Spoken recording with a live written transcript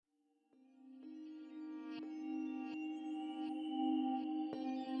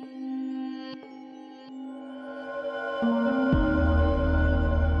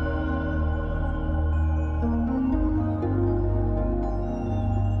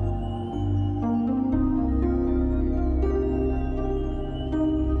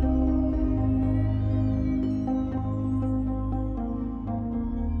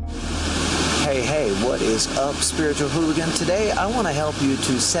What is up, Spiritual Hooligan? Today, I want to help you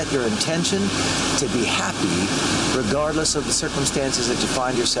to set your intention to be happy regardless of the circumstances that you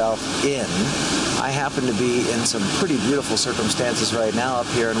find yourself in. I happen to be in some pretty beautiful circumstances right now up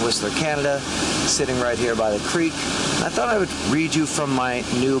here in Whistler, Canada, sitting right here by the creek. I thought I would read you from my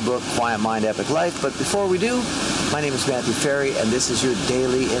new book, Quiet Mind, Epic Life. But before we do, my name is Matthew Ferry, and this is your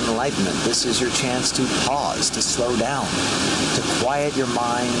daily enlightenment. This is your chance to pause, to slow down, to quiet your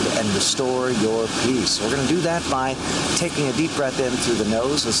mind and restore your peace. We're going to do that by taking a deep breath in through the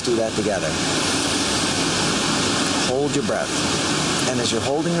nose. Let's do that together. Hold your breath. And as you're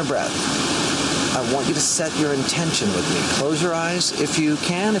holding your breath, I want you to set your intention with me. Close your eyes if you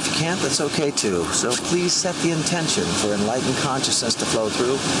can. If you can't, that's okay too. So please set the intention for enlightened consciousness to flow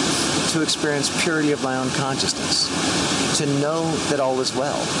through, to experience purity of my own consciousness, to know that all is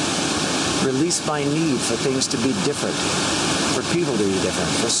well. Release my need for things to be different, for people to be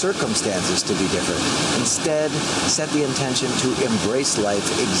different, for circumstances to be different. Instead, set the intention to embrace life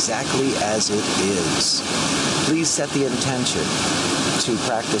exactly as it is. Please set the intention to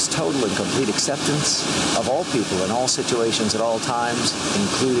practice total and complete acceptance of all people in all situations at all times,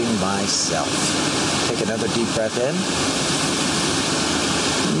 including myself. Take another deep breath in.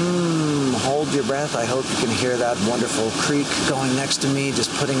 Hold your breath. I hope you can hear that wonderful creek going next to me,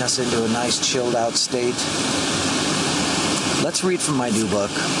 just putting us into a nice chilled out state. Let's read from my new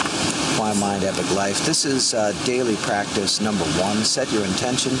book, Quiet Mind, Epic Life. This is daily practice number 1. Set your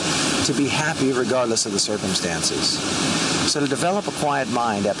intention to be happy regardless of the circumstances. So to develop a quiet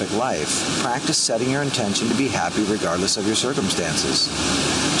mind, epic life, practice setting your intention to be happy regardless of your circumstances.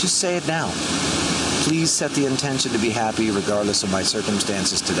 Just say it now. Please set the intention to be happy regardless of my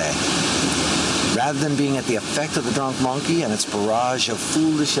circumstances today. Rather than being at the effect of the drunk monkey and its barrage of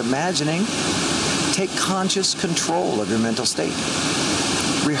foolish imagining, take conscious control of your mental state.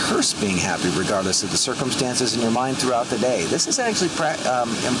 Rehearse being happy regardless of the circumstances in your mind throughout the day. This is actually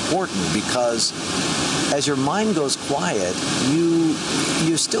important because as your mind goes quiet,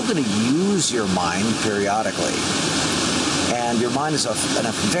 you're still going to use your mind periodically. And your mind is a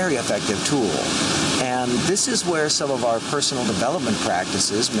very effective tool. And this is where some of our personal development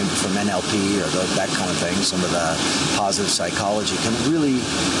practices, maybe from NLP or that kind of thing, some of the positive psychology, can really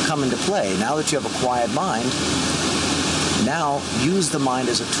come into play. Now that you have a quiet mind, now use the mind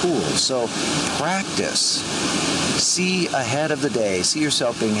as a tool. So practice. See ahead of the day. See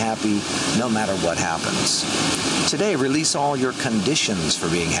yourself being happy no matter what happens. Today, release all your conditions for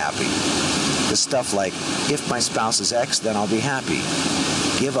being happy. The stuff like, if my spouse is X, then I'll be happy.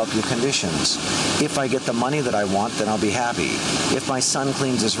 Give up your conditions. If I get the money that I want, then I'll be happy. If my son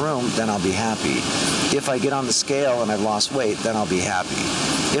cleans his room, then I'll be happy. If I get on the scale and I've lost weight, then I'll be happy.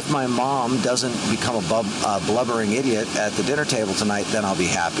 If my mom doesn't become a blubbering idiot at the dinner table tonight, then I'll be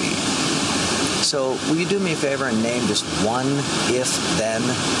happy. So will you do me a favor and name just one if-then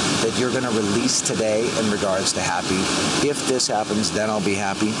that you're going to release today in regards to happy? If this happens, then I'll be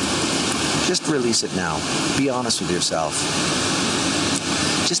happy. Just release it now. Be honest with yourself.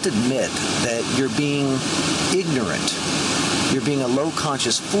 Just admit that you're being ignorant. You're being a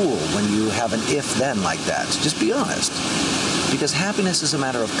low-conscious fool when you have an if-then like that. Just be honest. Because happiness is a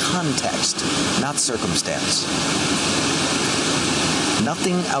matter of context, not circumstance.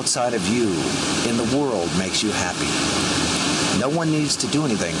 Nothing outside of you in the world makes you happy. No one needs to do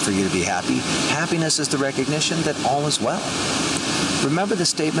anything for you to be happy. Happiness is the recognition that all is well. Remember the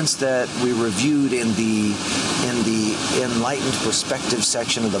statements that we reviewed in the Enlightened Perspective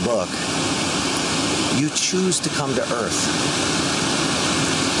section of the book. You choose to come to Earth.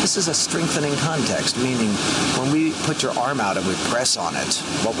 This is a strengthening context, meaning when we put your arm out and we press on it,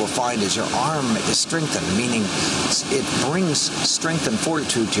 what we'll find is your arm is strengthened, meaning it brings strength and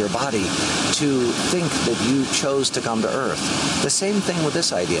fortitude to your body to think that you chose to come to Earth. The same thing with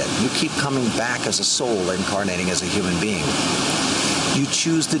this idea. You keep coming back as a soul incarnating as a human being. You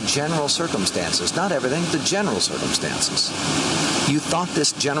choose the general circumstances, not everything, the general circumstances. You thought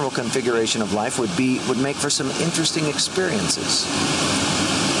this general configuration of life would make for some interesting experiences.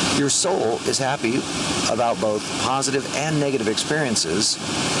 Your soul is happy about both positive and negative experiences.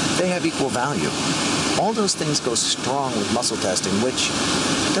 They have equal value. All those things go strong with muscle testing, which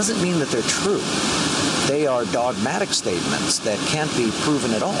doesn't mean that they're true. They are dogmatic statements that can't be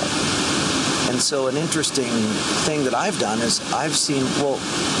proven at all. And so an interesting thing that I've done is I've seen, well,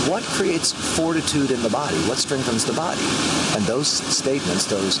 what creates fortitude in the body? What strengthens the body? And those statements,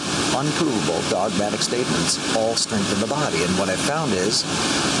 those unprovable dogmatic statements, all strengthen the body. And what I've found is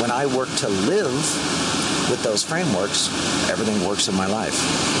when I work to live with those frameworks, everything works in my life.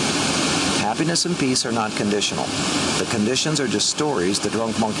 Happiness and peace are not conditional. The conditions are just stories the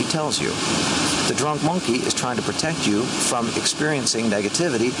drunk monkey tells you. The drunk monkey is trying to protect you from experiencing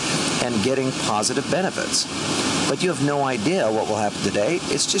negativity and getting positive benefits. But you have no idea what will happen today.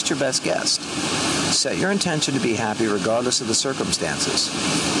 It's just your best guess. Set your intention to be happy regardless of the circumstances.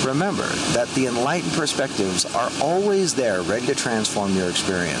 Remember that the enlightened perspectives are always there, ready to transform your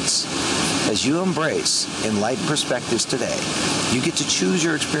experience. As you embrace enlightened perspectives today, you get to choose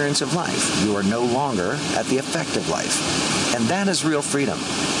your experience of life. You are no longer at the effect of life. And that is real freedom.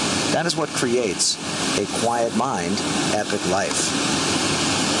 That is what creates a quiet mind, epic life.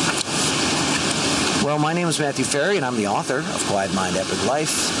 Well, my name is Matthew Ferry, and I'm the author of Quiet Mind, Epic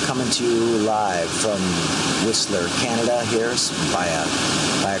Life, coming to you live from Whistler, Canada, here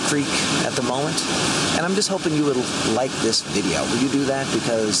by a creek at the moment. And I'm just hoping you would like this video. Will you do that?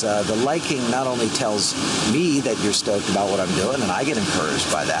 Because the liking not only tells me that you're stoked about what I'm doing, and I get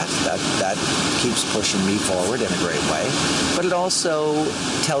encouraged by that. That keeps pushing me forward in a great way. But it also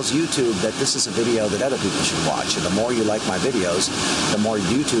tells YouTube that this is a video that other people should watch. And the more you like my videos, the more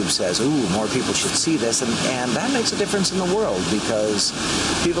YouTube says, ooh, more people should see this, and that makes a difference in the world, because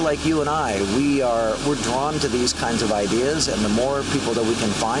people like you and I, we're drawn to these kinds of ideas, and the more people that we can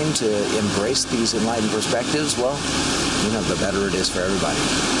find to embrace these enlightened perspectives, well, the better it is for everybody.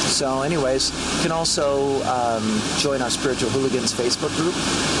 So anyways, you can also join our Spiritual Hooligans Facebook group,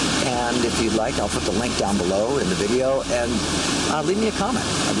 and if you'd like, I'll put the link down below in the video, and leave me a comment.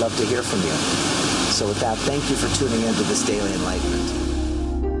 I'd love to hear from you. So with that, thank you for tuning into this Daily Enlightenment.